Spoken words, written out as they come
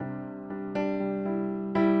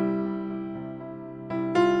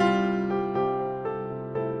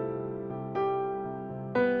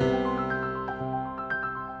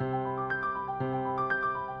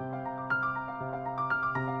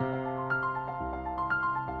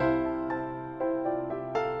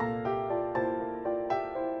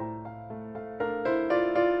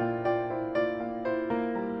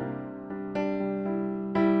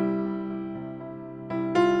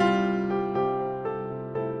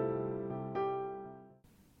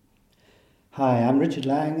Hi, I'm Richard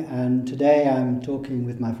Lang, and today I'm talking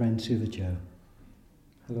with my friend Suvacho.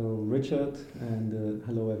 Hello, Richard, and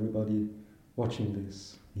hello, everybody watching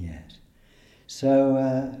this. Yes. So,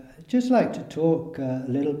 I'd just like to talk a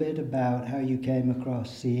little bit about how you came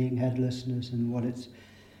across seeing headlessness and what it's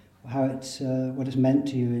meant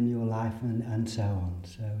to you in your life and so on.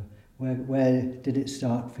 So, where did it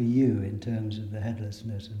start for you in terms of the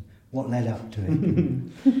headlessness and what led up to it?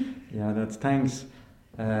 Yeah, that's thanks.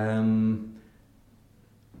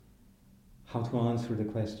 How to answer the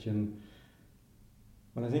question?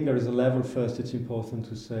 Well, I think there is a level first. It's important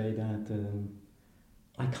to say that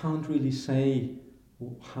I can't really say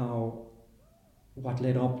what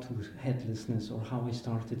led up to headlessness or how I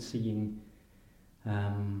started seeing.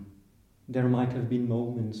 There might have been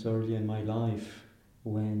moments early in my life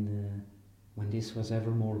when this was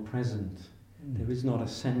ever more present. There is not a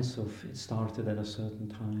sense of it started at a certain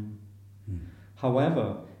time.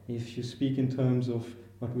 However, if you speak in terms of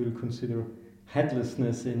what we will consider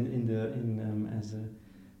headlessness as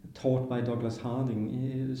taught by Douglas Harding,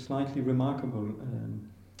 it is slightly remarkable.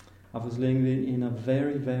 I was living in a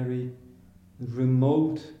very, very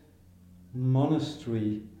remote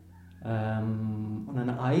monastery on an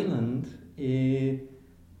island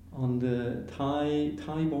on the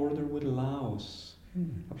Thai border with Laos,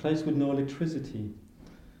 a place with no electricity.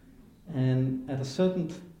 And at a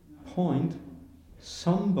certain point,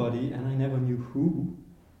 somebody, and I never knew who,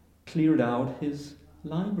 cleared out his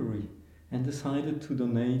library and decided to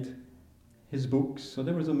donate his books. So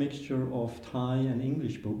there was a mixture of Thai and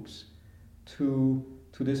English books to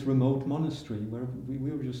this remote monastery where we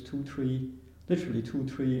were just literally two,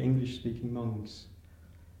 three English-speaking monks.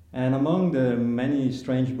 And among the many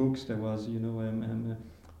strange books, there was,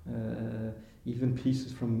 even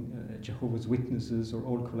pieces from Jehovah's Witnesses or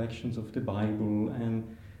old collections of the Bible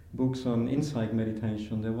and books on insight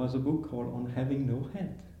meditation. There was a book called On Having No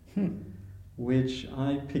Head, which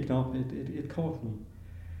I picked up. It caught me,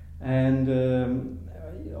 and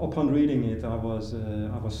upon reading it, I was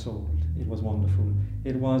sold. It was wonderful.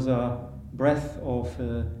 It was a breath of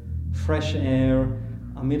fresh air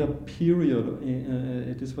amid a period.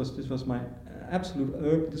 This was my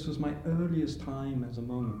this was my earliest time as a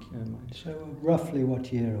monk. So, roughly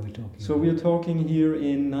what year are we talking So about? we are talking here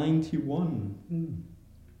in 91.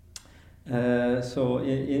 So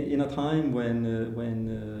in a time when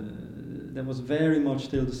there was very much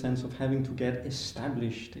still the sense of having to get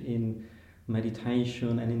established in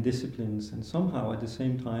meditation and in disciplines, and somehow at the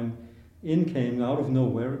same time came out of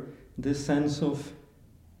nowhere this sense of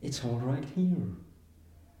it's all right here,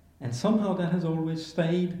 and somehow that has always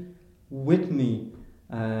stayed with me,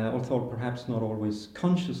 although perhaps not always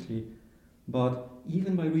consciously, but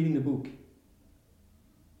even by reading the book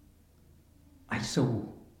I saw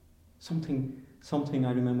something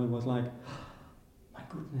I remember was like, oh, my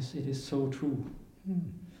goodness, it is so true.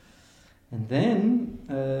 And then,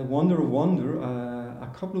 wonder of wonder, a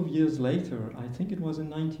couple of years later, I think it was in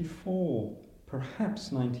 94,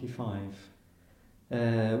 perhaps 95,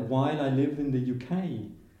 while I lived in the UK,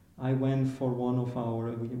 I went for one of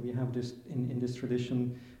our, we have this, in this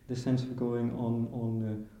tradition, the sense of going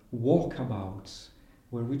on walkabouts,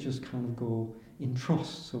 where we just kind of go in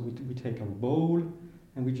trust. So we take our bowl,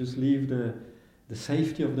 and we just leave the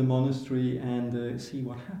safety of the monastery and see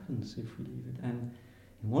what happens if we leave it. And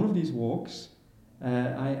in one of these walks,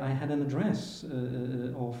 I had an address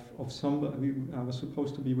of somebody. I was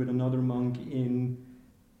supposed to be with another monk in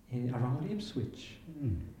around Ipswich,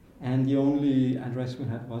 and the only address we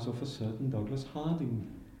had was of a certain Douglas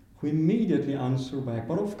Harding, who immediately answered back,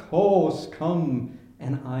 "But of course, come,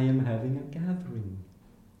 and I am having a gathering."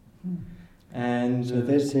 And so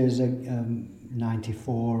this is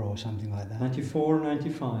 94 or something like that? 94,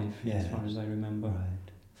 95, yes, as far as I remember.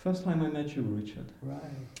 Right. First time I met you, Richard. Right.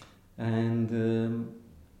 And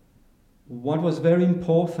what was very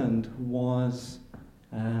important was,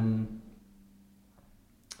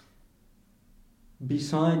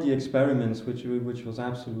 beside the experiments, which was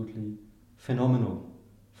absolutely phenomenal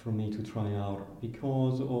for me to try out,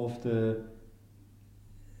 because of the,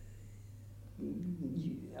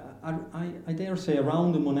 I dare say,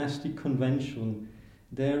 around the monastic convention,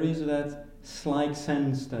 there is that slight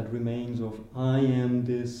sense that remains of I am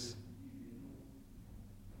this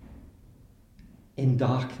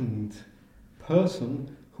endarkened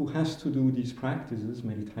person who has to do these practices,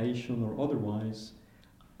 meditation or otherwise.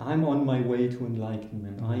 I'm on my way to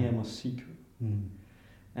enlightenment. I am a seeker.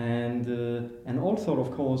 And also,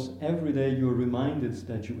 of course, every day you're reminded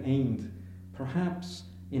that you ain't. Perhaps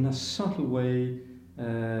in a subtle way,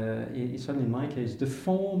 certainly in my case, the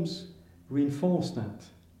forms reinforce that.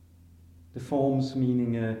 The forms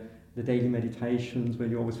meaning the daily meditations where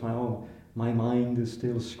you always find, oh, my mind is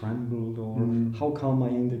still scrambled, or how come I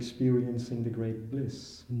ain't experiencing the great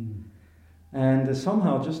bliss? And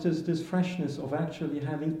somehow just this freshness of actually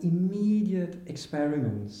having immediate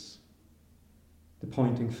experiments, the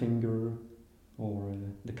pointing finger or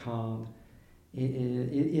the card,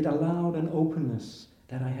 it allowed an openness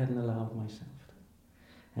that I hadn't allowed myself.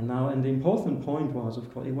 And the important point was,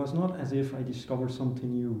 of course, it was not as if I discovered something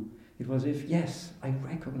new. It was if, yes, I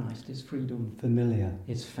recognize this freedom. Familiar.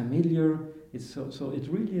 It's familiar. It's so it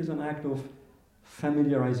really is an act of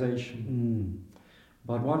familiarization.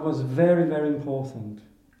 But what was very, very important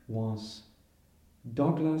was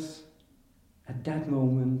Douglas, at that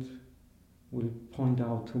moment, will point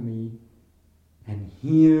out to me, and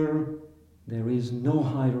here there is no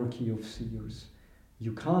hierarchy of seers.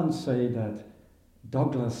 You can't say that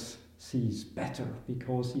Douglas sees better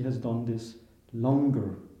because he has done this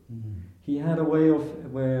longer. He had a way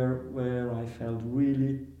of where I felt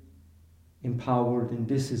really empowered, and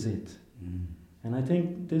this is it. And I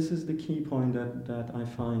think this is the key point that I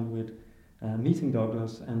find with meeting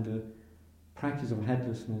Douglas and the practice of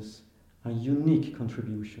headlessness, a unique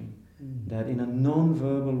contribution. That in a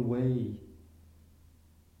non-verbal way,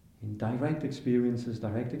 in direct experiences,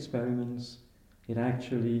 direct experiments, it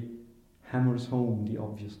actually hammers home the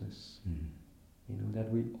obviousness. You know, that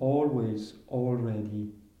we always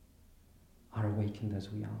already are awakened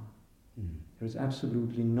as we are. There is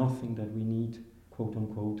absolutely nothing that we need, quote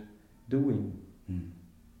unquote, doing.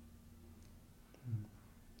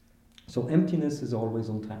 So emptiness is always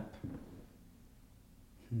on tap.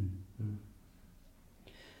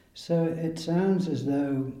 So it sounds as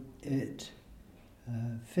though it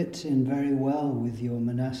fits in very well with your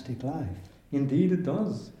monastic life. Indeed it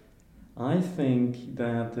does. I think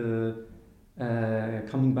that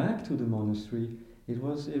coming back to the monastery,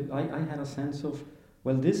 I had a sense of,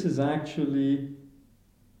 well, this is actually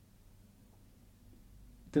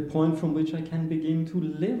the point from which I can begin to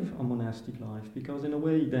live a monastic life, because in a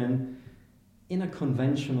way then, in a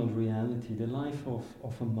conventional reality, the life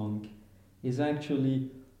of a monk is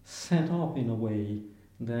actually set up in a way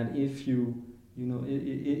that if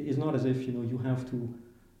it's not as if, you have to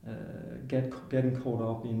getting caught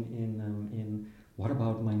up in what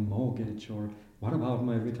about my mortgage or what about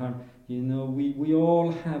my retirement. We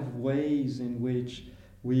all have ways in which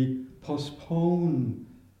we postpone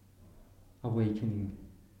awakening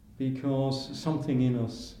because something in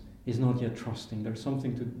us is not yet trusting. There's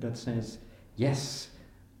something that says, yes,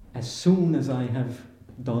 as soon as I have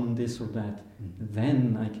done this or that,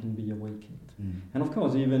 then I can be awakened. And of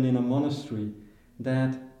course, even in a monastery,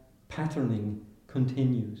 that patterning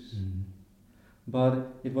continues.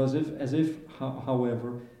 But it was as if,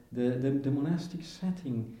 however, the monastic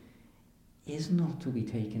setting is not to be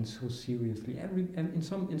taken so seriously. In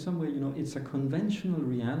some way, it's a conventional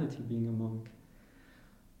reality being a monk.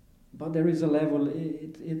 But there is a level,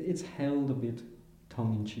 it's held a bit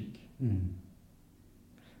tongue-in-cheek.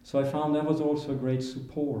 So I found that was also a great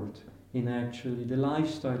support in actually the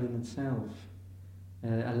lifestyle in itself.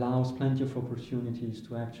 Allows plenty of opportunities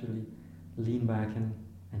to actually lean back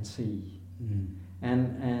and see.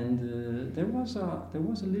 And there was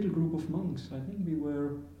a little group of monks. I think we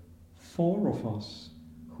were 4 of us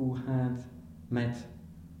who had met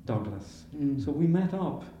Douglas. So we met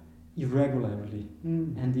up irregularly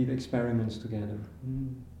and did experiments together.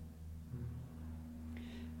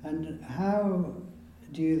 And how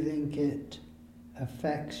do you think it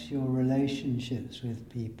affects your relationships with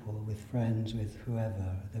people, with friends, with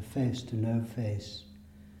whoever, the face to no face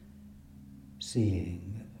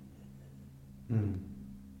seeing?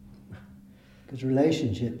 Because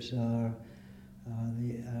relationships are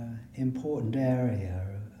the important area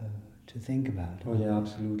to think about. Oh yeah,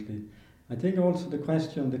 absolutely. I think also the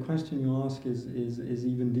question you ask is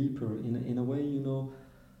even deeper. In a way,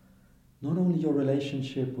 not only your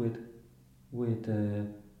relationship with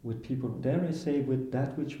people, dare I say, with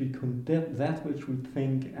that which we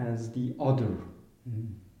think as the other.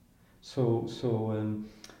 So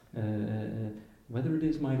whether it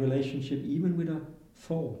is my relationship even with a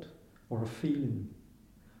thought or a feeling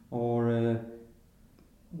or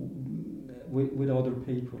with other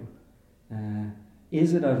people,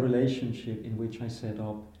 is it a relationship in which I set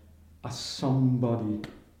up a somebody,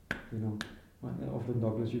 often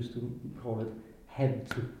Douglas used to call it head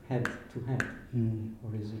to head,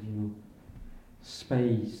 or is it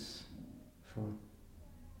space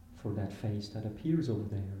for that face that appears over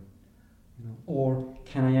there, or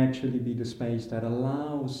can I actually be the space that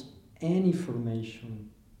allows any formation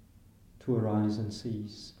to arise and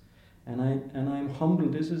cease? And I'm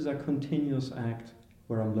humbled. This is a continuous act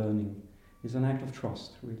where I'm learning. It's an act of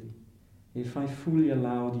trust, really. if I fully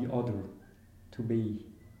allow the other to be,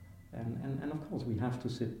 and of course we have to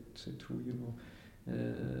sit through, you know,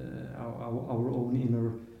 our own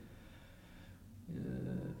inner.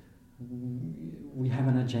 We have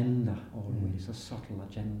an agenda always, a subtle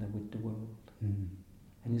agenda with the world.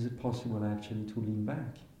 And is it possible actually to lean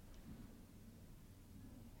back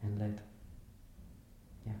and let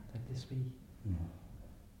this be?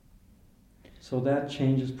 So that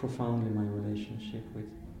changes profoundly my relationship with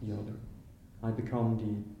the other. I become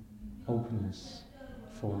the openness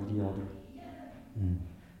for the other.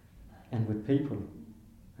 And with people,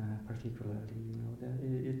 particularly, you know,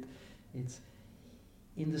 it's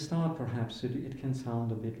in the start perhaps it can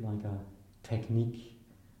sound a bit like a technique,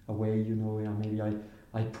 a way, you know, maybe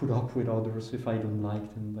I put up with others if I don't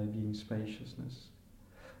like them by being spaciousness.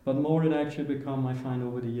 But more it actually become, I find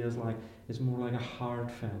over the years, like it's more like a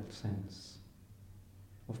heartfelt sense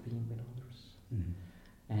of being with others.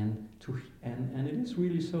 And it is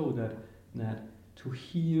really so that to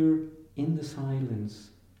hear in the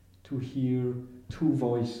silence, to hear two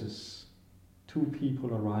voices, two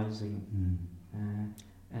people arising,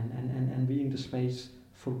 and being the space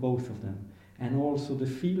for both of them, and also the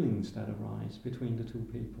feelings that arise between the two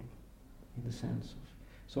people, in the sense of.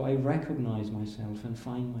 So I recognize myself and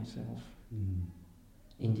find myself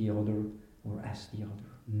in the other or as the other.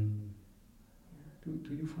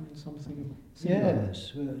 Do you find something similar?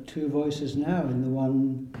 Yes, two voices now in the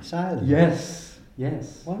one silence.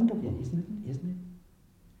 Yes. Wonderful. Isn't it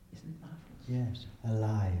marvelous? Yes,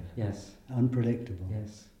 alive. Yes. Unpredictable.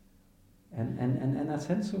 Yes. And that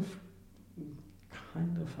sense of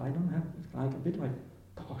kind of, I don't have, like a bit like,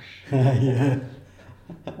 gosh. Yeah.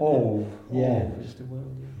 Yeah. Is the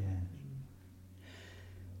world. Yeah. Yeah.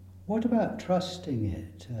 What about trusting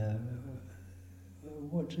it?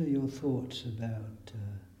 What are your thoughts about,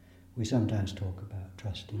 we sometimes talk about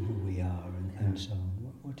trusting who we are and so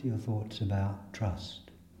on. What are your thoughts about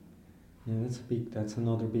trust? Yeah, that's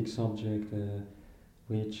another big subject,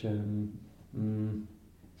 which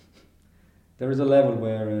there is a level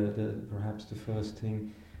where perhaps the first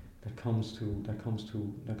thing that comes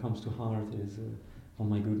to heart is, oh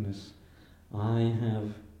my goodness, I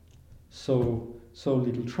have so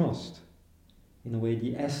little trust. In a way,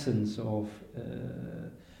 the essence of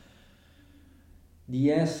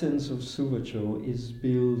Suvacho is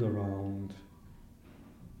built around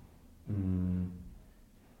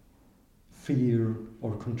fear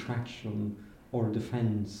or contraction or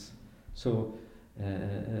defense. So,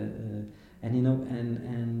 and you know,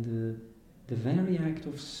 and the very act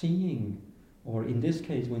of seeing, or in this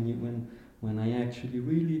case, when I actually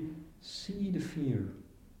really see the fear,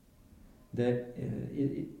 that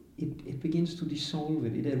it begins to dissolve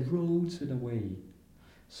it. It erodes it away.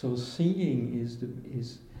 So seeing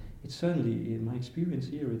it's certainly, in my experience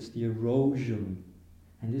here, it's the erosion,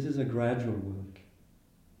 and this is a gradual work,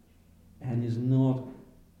 and is not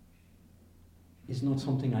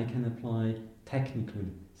something I can apply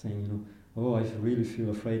technically, saying, you know, oh, I really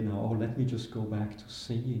feel afraid now, oh, let me just go back to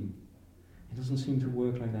seeing. It doesn't seem to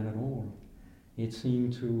work like that at all. It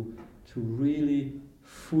seemed to really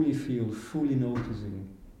fully feel, fully noticing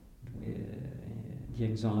the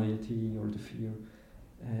anxiety or the fear,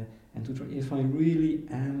 and to try, if I really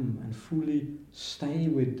am and fully stay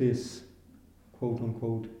with this quote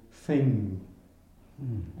unquote thing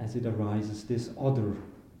as it arises, this other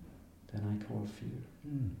that I call fear,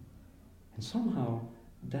 and somehow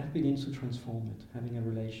that begins to transform it, having a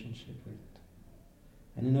relationship with it,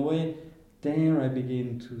 and in a way there I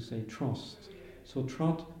begin to say trust. So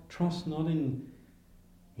trust not in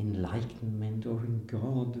enlightenment or in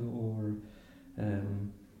God or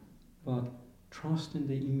but trust in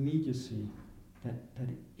the immediacy that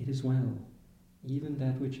it is well. Even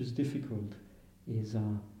that which is difficult is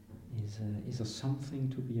a something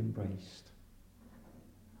to be embraced.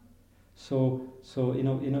 So in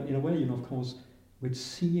a way, you know, of course, with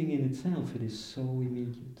seeing in itself, it is so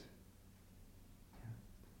immediate.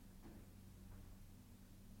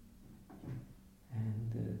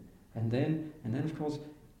 And then of course,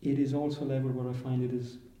 it is also a level where I find it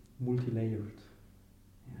is multi-layered.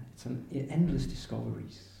 Yeah, it's endless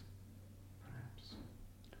discoveries, perhaps.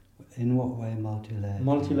 In what way multi-layered?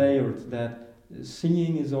 Multi-layered, that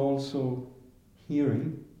seeing is also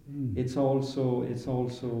hearing. It's also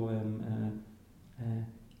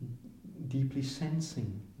deeply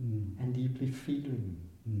sensing and deeply feeling.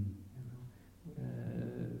 You know?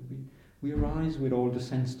 We arise with all the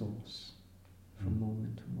sense doors from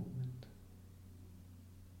moment to moment.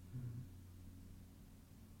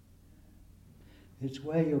 It's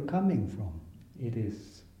where you're coming from. It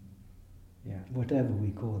is. Yeah. Whatever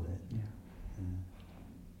we call it. Yeah.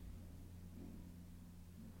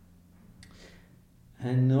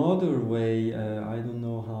 Another way, I don't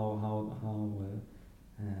know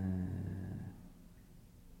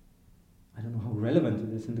I don't know how relevant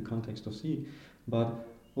it is in the context of seeing, but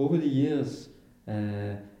over the years,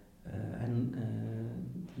 and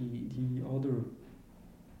the other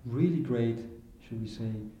really great, should we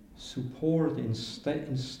say, support in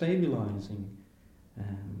stabilizing.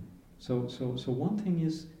 So one thing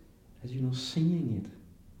is, as you know, seeing it.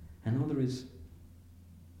 Another is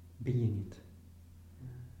being it.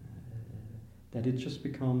 That it just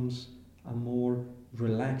becomes a more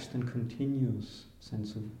relaxed and continuous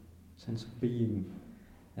sense of being.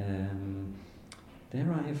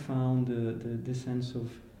 There I have found the sense of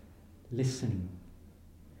listening,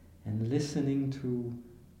 and listening to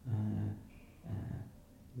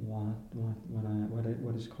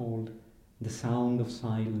what is called the sound of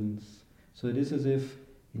silence. So it is as if,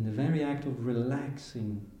 in the very act of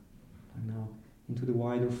relaxing, now into the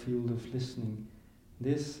wider field of listening,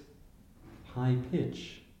 this high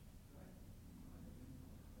pitch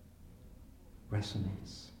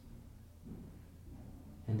resonates.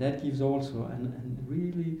 And that gives also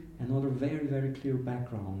really another very, very clear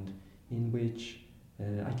background in which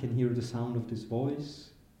I can hear the sound of this voice,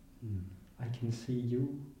 I can see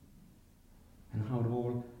you, and how it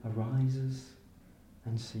all arises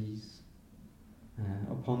and ceases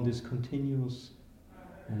upon this continuous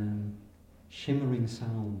shimmering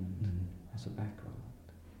sound as a background.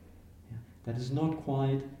 Yeah. That is not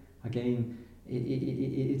quite, again,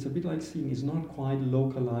 it's a bit like seeing, it's not quite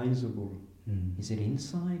localizable. Is it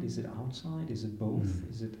inside? Is it outside? Is it both?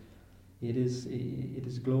 It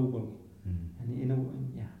is global.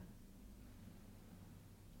 And yeah.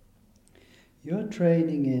 You're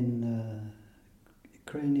training in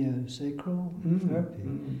craniosacral therapy.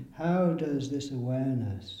 How does this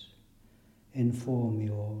awareness inform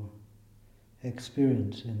your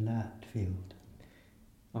experience in that field?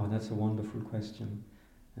 Oh, that's a wonderful question.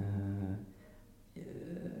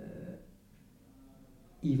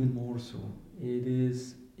 Even more so. It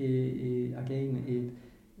is,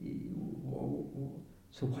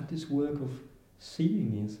 so what this work of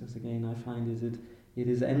seeing is, as again I find, it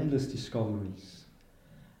is endless discoveries.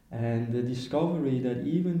 And the discovery that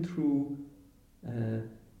even through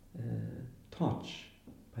touch,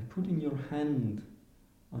 by putting your hand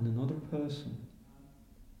on another person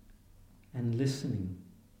and listening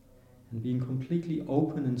and being completely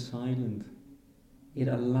open and silent, it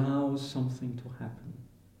allows something to happen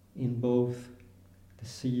in both the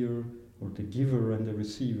seer or the giver and the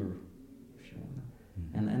receiver, if you want.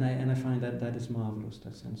 And I find that is marvelous,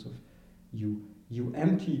 that sense of you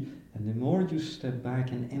empty, and the more you step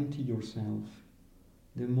back and empty yourself,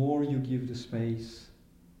 the more you give the space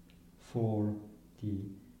for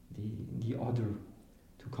the other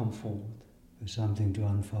to come forward. For something to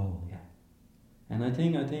unfold. Yeah. And I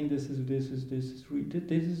think this is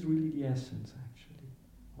really the essence, actually,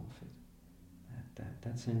 of it.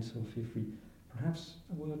 That sense of, if we, perhaps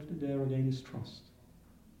a word there again is trust.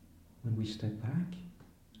 When we step back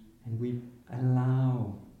and we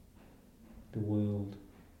allow the world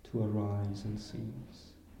to arise and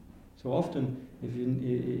cease. So often, if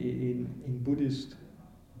in Buddhist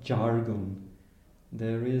jargon,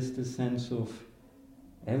 there is the sense of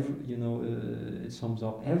it sums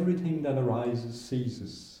up everything that arises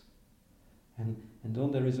ceases, and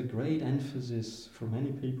then there is a great emphasis for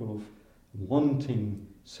many people of wanting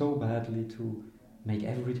so badly to make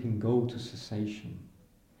everything go to cessation.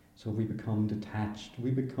 So we become detached.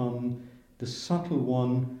 We become the subtle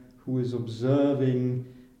one who is observing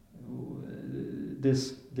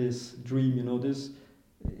this dream. This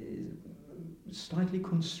slightly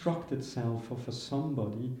constructed self of a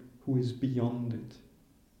somebody who is beyond it.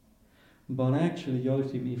 But actually,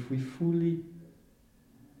 ultimately, if we fully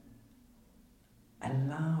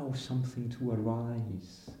allow something to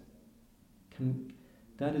arise,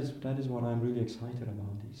 that is what I'm really excited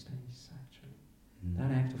about these days, actually.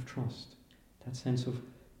 That act of trust, that sense of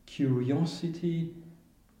curiosity.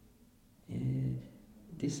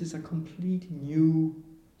 This is a complete new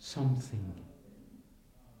something.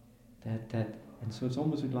 And so it's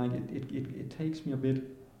almost like it takes me a bit.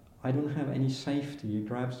 I don't have any safety. It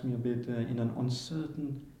grabs me a bit in an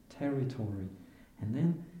uncertain territory, and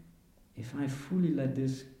then if I fully let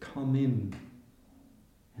this come in,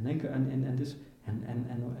 and then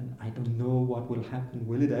and I don't know what will happen.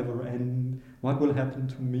 Will it ever end? What will happen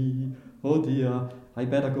to me? Oh dear, I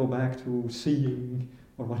better go back to seeing,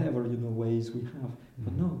 or whatever ways we have.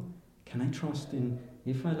 But no, can I trust in,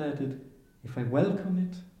 if I let it, if I welcome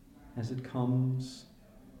it as it comes,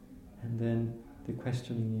 and then the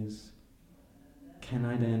questioning is, can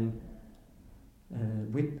I then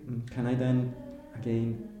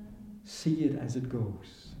again, see it as it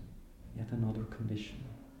goes. Yet another condition.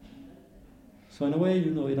 So in a way,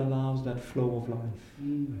 it allows that flow of life.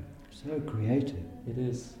 So creative. It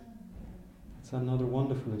is. It's another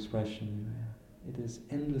wonderful expression. It is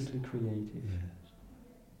endlessly creative. Yes.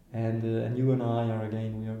 And you and I are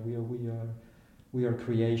again. We are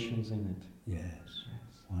creations in it. Yes.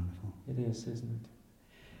 Wonderful. It is, isn't it?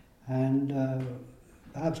 And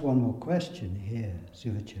perhaps one more question here,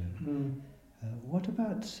 Suvacho. What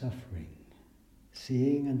about suffering?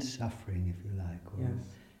 Seeing and suffering, if you like. Or Yes.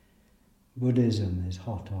 Buddhism is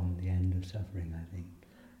hot on the end of suffering, I think.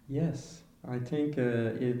 Yes, I think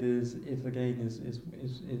it is. It again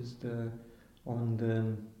is the on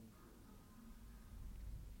the.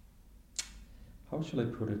 How shall I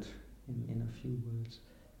put it in a few words?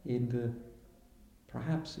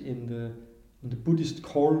 Perhaps in the Buddhist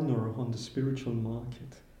corner on the spiritual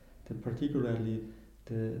market, particularly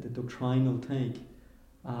the doctrinal take,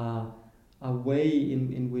 a way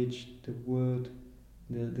in which the word,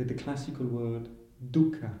 the classical word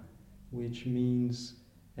dukkha, which means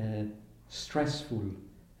stressful,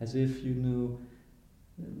 as if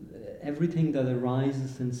everything that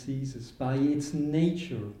arises and ceases by its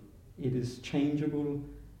nature, it is changeable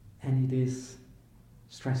and it is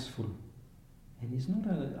stressful. And it's not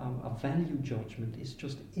a value judgment, it's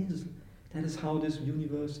just is. That is how this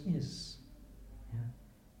universe is.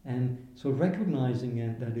 Yeah? And so recognizing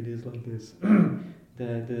that it is like this,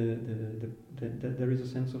 that there is a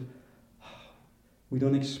sense of we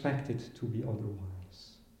don't expect it to be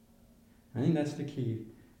otherwise. I think that's the key,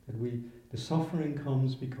 that the suffering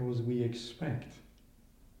comes because we expect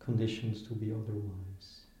conditions to be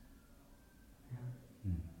otherwise.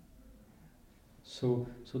 Yeah? So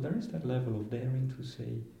there is that level of daring to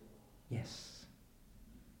say yes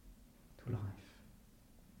to life.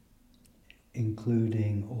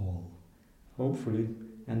 Including all. Hopefully.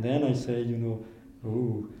 And then I say,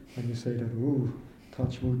 when you say that,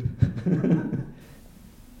 touch wood.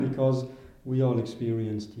 Because we all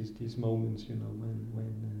experience these moments,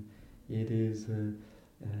 when it is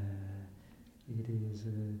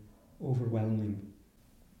overwhelming.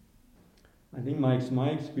 I think my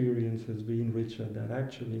experience has been, Richard, that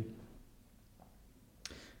actually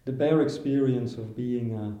the bare experience of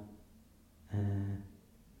being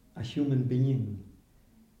a human being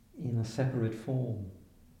in a separate form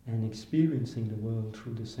and experiencing the world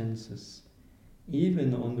through the senses,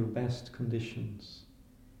 even under best conditions,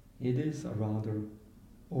 it is a rather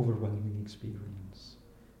overwhelming experience.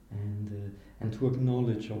 And to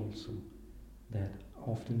acknowledge also that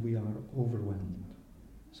often we are overwhelmed.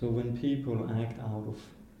 So when people act out of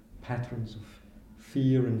patterns of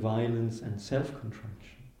fear and violence and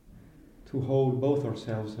self-contraction, to hold both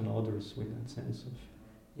ourselves and others with that sense of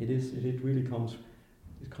it really comes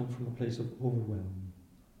from a place of overwhelm.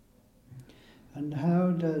 And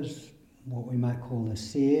how does what we might call the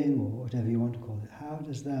seeing, or whatever you want to call it, how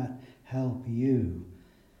does that help you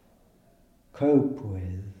cope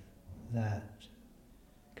with that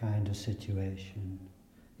kind of situation?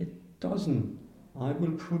 It doesn't. I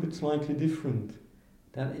will put it slightly different.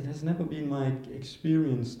 That it has never been my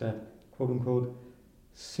experience that, quote unquote,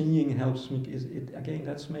 seeing helps me. Again,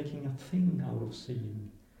 that's making a thing out of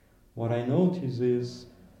seeing. What I notice is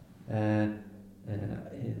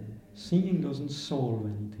seeing doesn't solve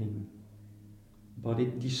anything, but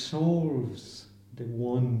it dissolves the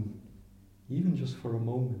one, even just for a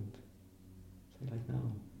moment. Say like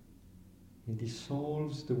now. It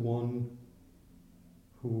dissolves the one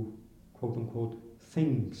who, quote unquote,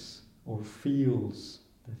 thinks or feels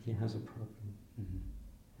that he has a problem. Mm-hmm.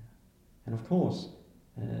 And of course,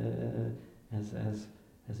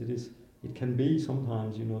 as it is, it can be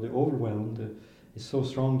sometimes, the overwhelmed is so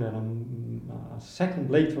strong that a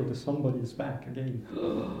second later the somebody is back again.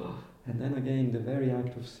 And then again, the very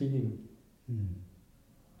act of seeing,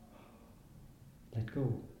 let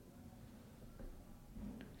go.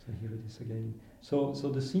 So here it is again. So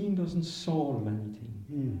the seeing doesn't solve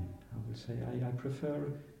anything. I would say I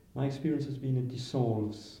prefer, my experience has been it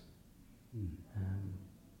dissolves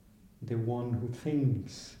the one who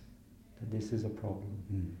thinks that this is a problem.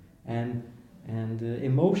 And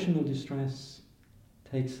emotional distress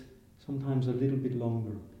takes sometimes a little bit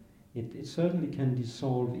longer. It certainly can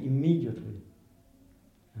dissolve immediately.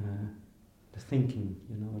 The thinking,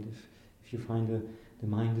 if you find the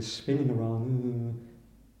mind is spinning around,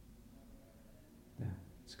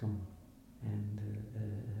 it's gone.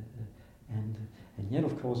 And yet,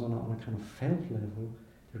 of course, on a kind of felt level,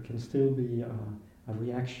 there can still be a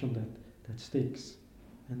reaction that sticks.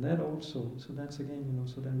 And that also, so that's again,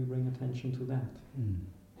 so then we bring attention to that.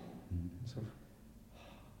 Sort of,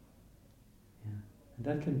 yeah.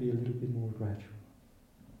 And that can be a little bit more gradual.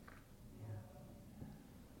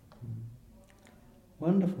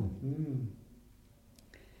 Wonderful. Mm.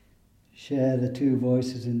 Share the two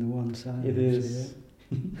voices in the one silence. It is.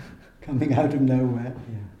 Yeah? Coming out of nowhere.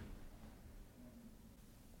 Yeah.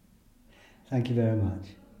 Thank you very much.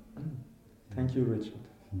 Thank you, Richard.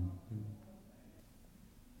 Mm.